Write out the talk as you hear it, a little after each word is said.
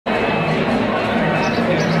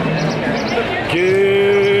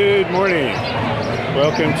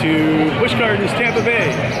welcome to Busch Gardens, Tampa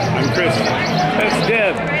Bay. I'm Chris. That's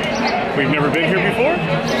Deb. We've never been here before,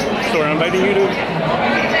 so we're inviting you to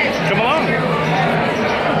come along.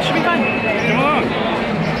 Should be fun. Come along.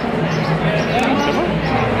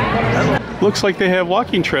 Come on. Looks like they have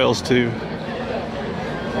walking trails too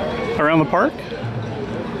around the park.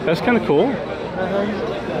 That's kind of cool.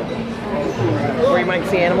 Where you might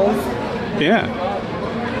see animals. Yeah.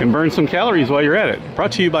 And burn some calories while you're at it.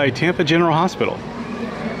 Brought to you by Tampa General Hospital.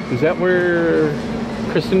 Is that where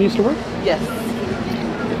Kristen used to work? Yes.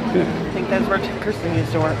 Yeah. I think that's where Kristen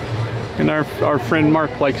used to work. And our friend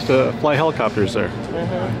Mark likes to fly helicopters there.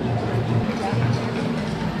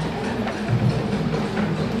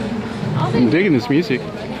 I'm digging this music.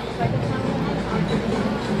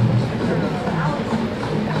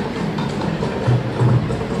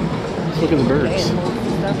 Let's look at the birds.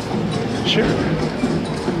 Sure.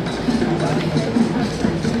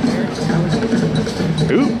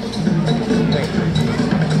 Ooh.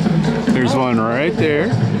 There's one right there.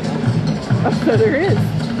 Oh, there is.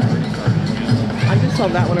 I just saw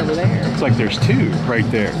that one over there. It's like there's two right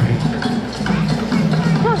there.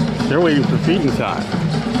 Huh. They're waiting for feeding time.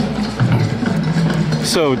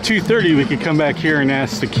 So 2:30 we could come back here and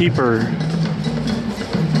ask the keeper,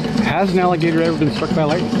 has an alligator ever been struck by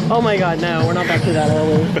lightning? Oh my god, no, we're not back to that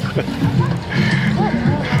early.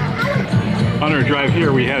 On our drive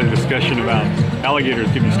here, we had a discussion about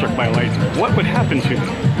alligators getting struck by lightning. What would happen to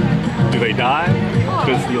them? Do they die?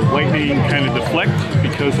 Does the lightning kind of deflect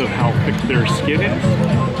because of how thick their skin is?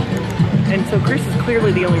 And so Chris is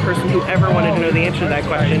clearly the only person who ever wanted to know the answer to that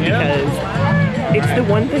question, because it's the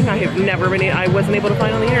one thing I wasn't able to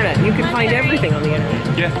find on the internet. You can find everything on the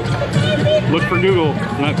internet. Yeah. Look for Google,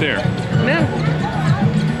 not there. No.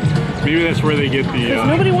 Maybe that's where they get the...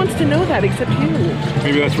 nobody wants to know that except you.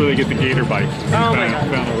 Maybe that's where they get the gator bites. Oh my god.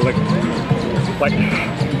 I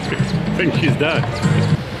think she's done.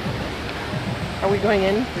 Are we going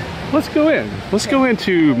in? Let's go in. Let's go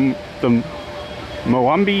into the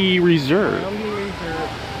Moambi Reserve.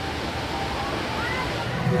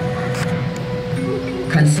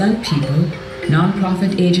 Concerned people,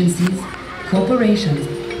 non-profit agencies, corporations,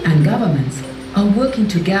 and governments are working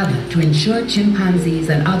together to ensure chimpanzees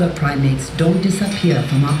and other primates don't disappear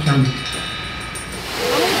from our planet.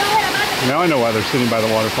 Now I know why they're sitting by the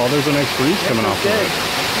waterfall. There's a nice breeze coming off of it.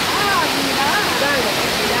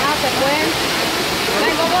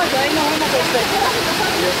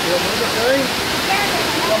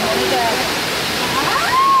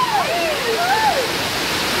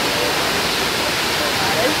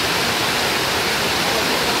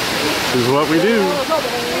 This is what we do.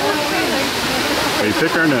 We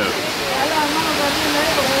pick our nose.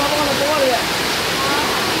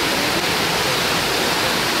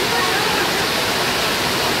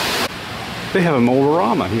 They have a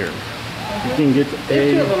Molarama here. You can get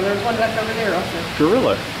There's two of them. There's one back over there also.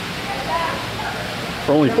 Gorilla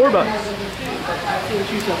for only $4. I've seen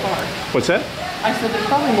two so far. What's that? I said there's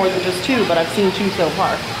probably more than just two, but I've seen two so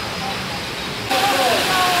far.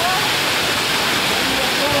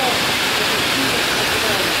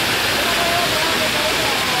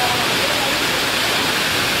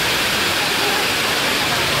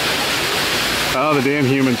 Oh, the damn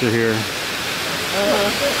humans are here.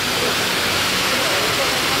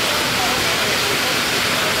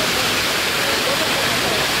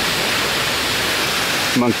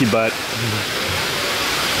 Monkey butt.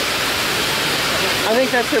 I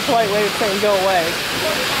think that's their polite way of saying go away.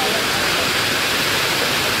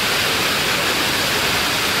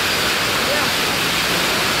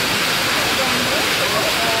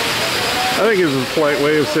 I think it's a polite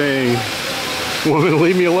way of saying, woman,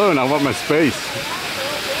 leave me alone, I want my space.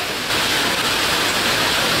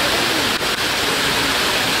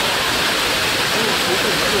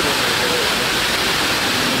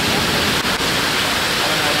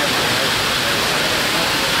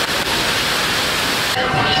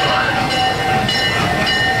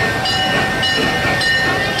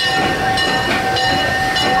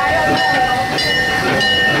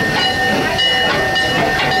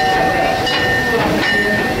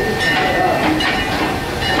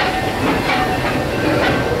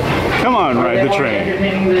 Come on, ride the train.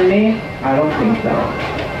 Entertaining than me? I don't think so.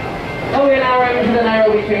 Oh, we're now arriving to the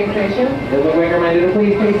Nairobi train station. The wait reminder to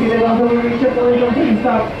please take seat until we reach the village and please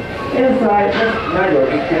stop inside the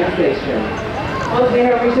Nairobi train station. Once we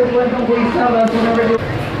have reached the village, please tell us whenever you...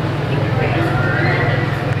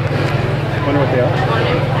 Wonder what they are.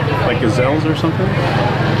 Like gazelles or something?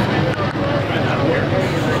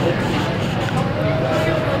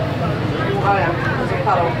 Oh yeah, there's a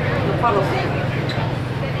puddle. The puddle's...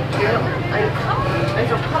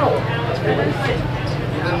 There's a puddle.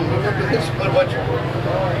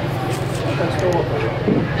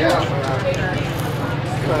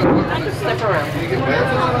 I'll just step around.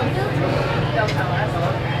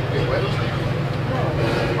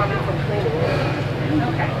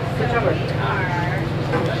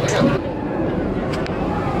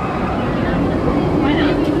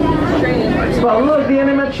 Well, look, the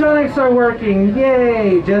animatronics are working.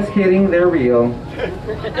 Yay! Just kidding, they're real.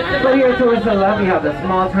 But here towards the left, we have the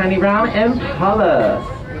small, tiny brown Impalas.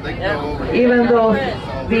 Even though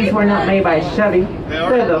these were not made by Chevy,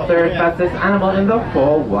 they're the third fastest animal in the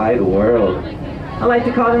whole wide world. I like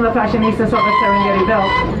to call them the fashionistas of the Serengeti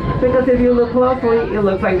Belt, because if you look closely, it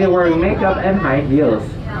looks like they're wearing makeup and high heels.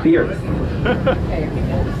 Fierce.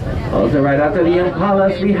 Also, right after the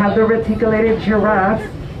Impalas, we have the reticulated giraffes.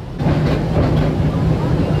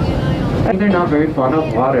 They're not very fond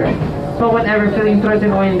of water, but whenever feeling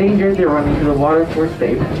threatened or in danger, they run into the water for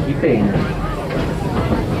safekeeping.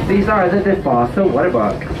 These are the fossil water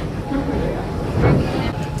buck.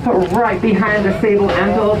 But right behind the sable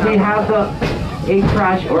antelope, we have a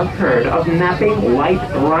crash or herd of napping white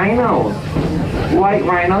rhinos. White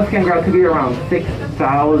rhinos can grow to be around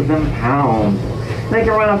 6,000 pounds. They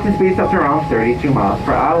can run up to speeds up to around 32 miles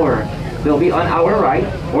per hour. They'll be on our right,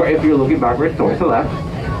 or if you're looking backwards towards the left,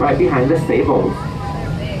 right behind the stables.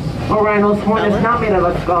 A rhino's horn is not made out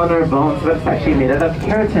of skull or bones, but it's actually made out of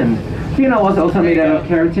keratin. Do you know what's also made out of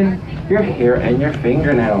keratin? Your hair and your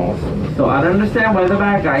fingernails. So I don't understand why the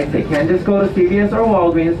bad guys, they can't just go to CVS or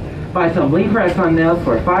Walgreens, buy some leaf press-on nails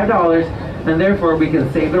for $5, and therefore we can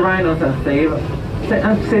save the rhinos and save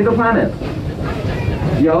the planet.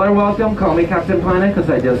 Y'all are welcome, call me Captain Planet, because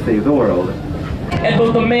I just saved the world. And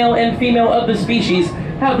both the male and female of the species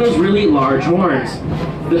have those really large horns.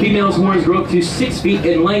 The female's horns grow up to 6 feet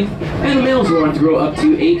in length, and the male's horns grow up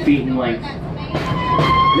to 8 feet in length.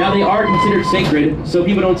 Now they are considered sacred, so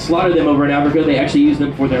people don't slaughter them over in Africa, they actually use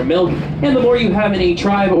them for their milk, and the more you have in a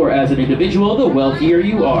tribe or as an individual, the wealthier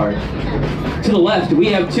you are. To the left, we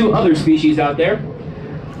have 2 other species out there.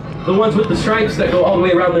 The ones with the stripes that go all the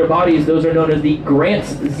way around their bodies, those are known as the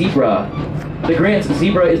Grant's zebra. The Grant's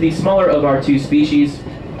zebra is the smaller of our 2 species,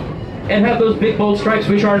 and have those big bold stripes,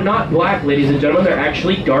 which are not black, ladies and gentlemen, they're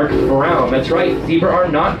actually dark brown. That's right, zebra are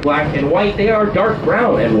not black and white, they are dark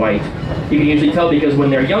brown and white. You can usually tell because when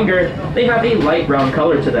they're younger, they have a light brown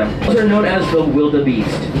color to them. Those are known as the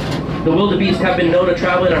wildebeest. The wildebeest have been known to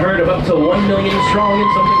travel in a herd of up to 1 million strong in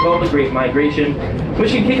something called the Great Migration,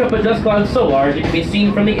 which can kick up a dust cloud so large it can be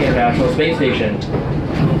seen from the International Space Station.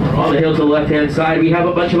 On the hill to the left-hand side, we have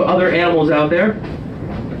a bunch of other animals out there,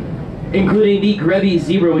 including the Grevy's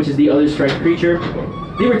zebra, which is the other striped creature,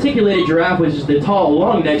 the reticulated giraffe, which is the tall,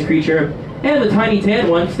 long-necked creature, and the tiny tan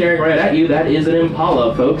one staring right at you, that is an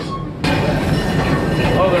impala, folks.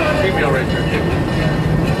 Oh, there's a female right there.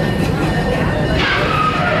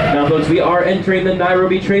 Now, folks, we are entering the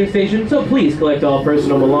Nairobi train station, so please collect all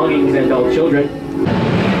personal belongings and all children.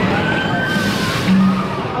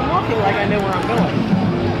 I'm walking like I know where I'm going,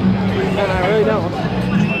 and I really don't.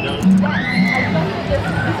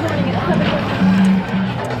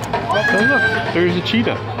 Oh look, there's a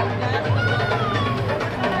cheetah.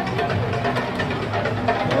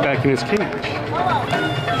 Back in his cage.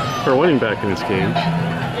 Or laying back in his cage.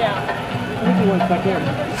 Yeah. I think he went back in.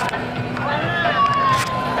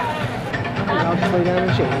 I'll just lay down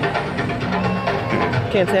and shade.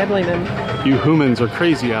 Can't say I blame him. You humans are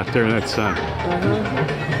crazy out there in that sun.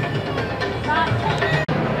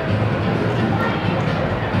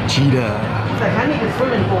 Cheetah. It's like, I need a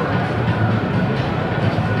swimming pool.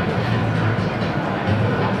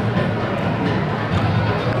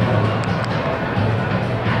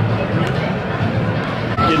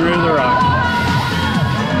 Getting rid of the rock.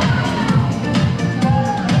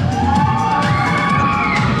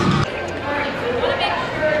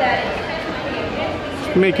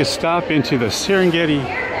 Make a stop into the Serengeti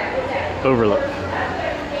overlook.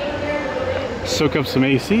 Soak up some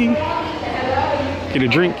AC, get a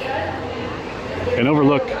drink, and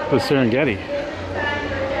overlook the Serengeti.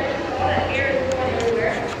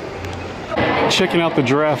 Checking out the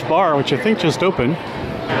Giraffe Bar, which I think just opened.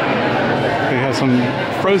 They have some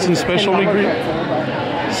frozen specialty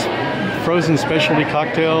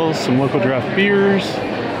cocktails, some local draft beers.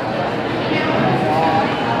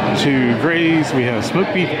 To graze, we have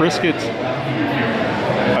smoked beef brisket,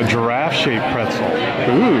 a giraffe-shaped pretzel,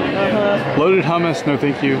 loaded hummus, no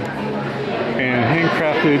thank you, and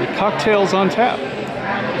handcrafted cocktails on tap.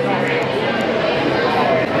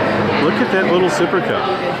 Look at that little sipper cup.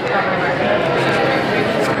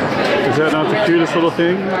 Is that not the cutest little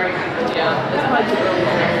thing?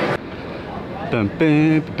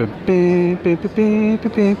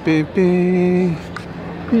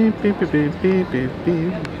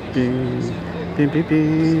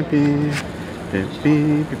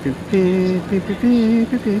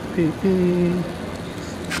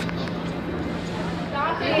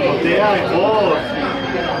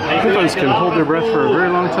 Hippos can hold their breath for a very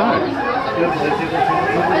long time.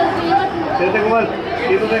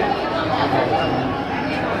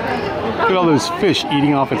 Look at all those fish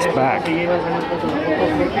eating off its back. There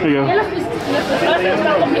you go.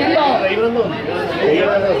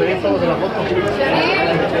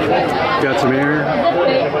 Got some air.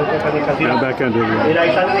 Now back under there.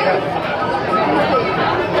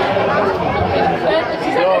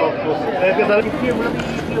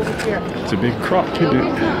 It's a big crop too, dude.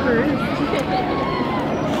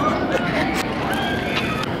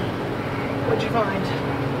 What'd you find?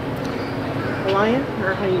 A lion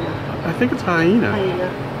or a hyena? I think it's a hyena. Hyena.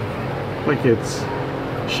 Like it's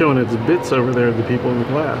showing its bits over there to the people in the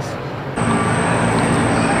glass.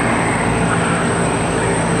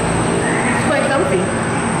 He's quite comfy.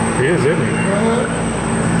 He is, isn't he?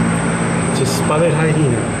 It's a spotted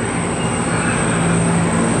hyena.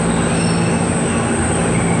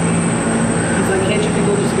 He's like, can't you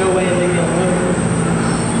people just go away and leave me alone?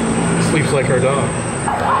 Sleeps like our dog.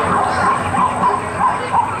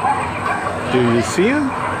 Do you see him?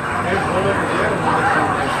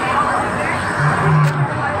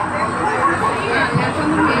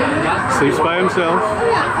 Sleeps by himself.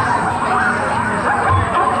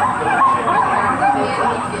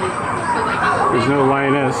 There's no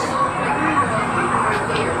lioness.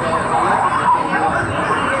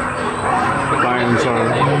 Lions are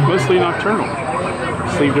mostly nocturnal.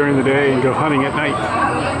 Sleep during the day and go hunting at night.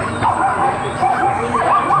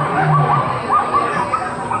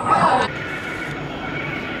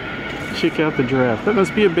 Check out the giraffe. That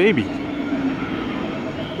must be a baby.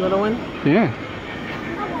 Little one? Yeah.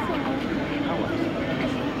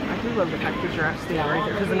 I do love the fact that giraffes stay right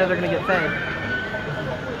there because I know they're going to get fed.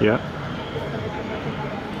 Yeah.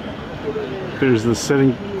 There's the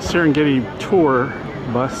Serengeti tour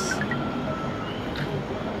bus.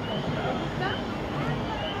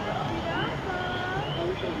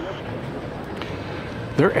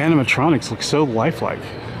 Their animatronics look so lifelike.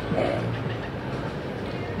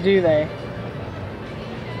 Do they?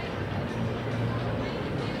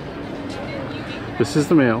 This is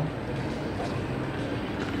the male.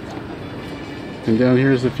 And down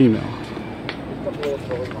here is the female.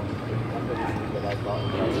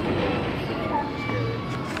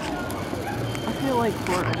 I feel like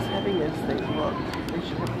for as heavy as they look, they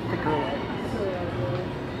should have thicker legs.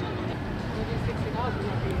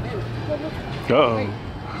 Uh-oh.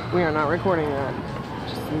 We are not recording that.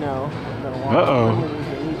 Just know that a lot Uh-oh. of women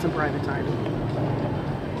need some private time.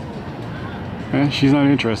 She's not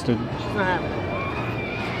interested. She's not having it.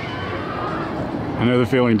 I know the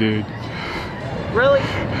feeling, dude. Really?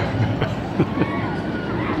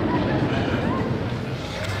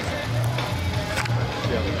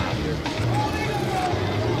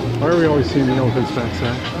 Why are we always seeing the elephants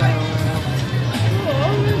backside?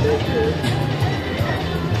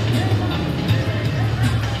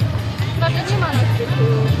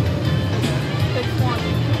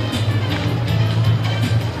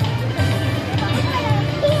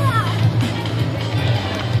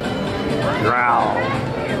 Growl,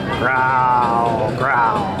 growl,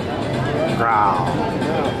 growl, growl.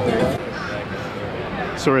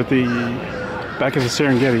 So we're at the back of the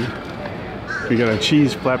Serengeti. We got a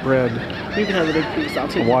cheese flatbread, You can have a big piece. I'll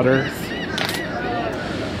take water,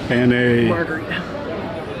 and a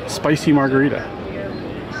margarita. spicy margarita.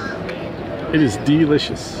 It is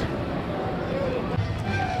delicious.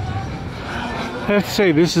 I have to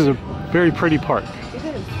say, this is a very pretty park. It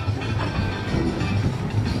is.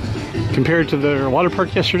 Compared to the water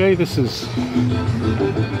park yesterday, this is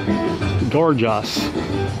gorgeous.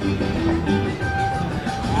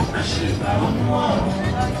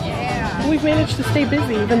 We've managed to stay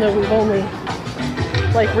busy even though we've only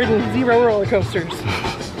like ridden 0 roller coasters.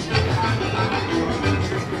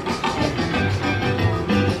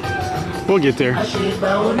 We'll get there. So,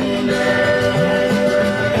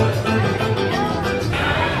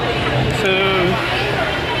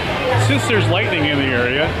 since there's lightning in the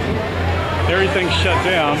area, everything's shut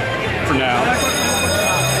down for now.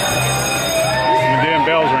 And the damn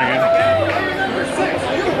bell's ringing.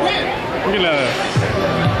 We're gonna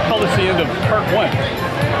call this the end of part 1.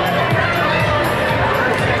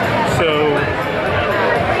 So,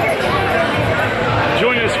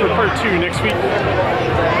 join us for part 2 next week.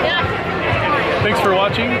 Thanks for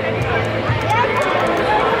watching.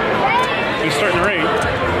 It's starting to rain.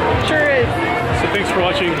 Sure is.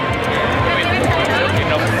 watching.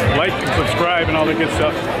 Like and subscribe and all that good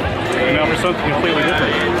stuff. And now for something completely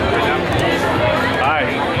different. Bye.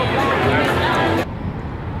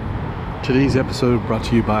 Today's episode brought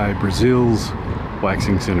to you by Brazil's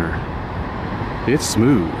Waxing Center. It's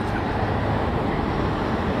smooth.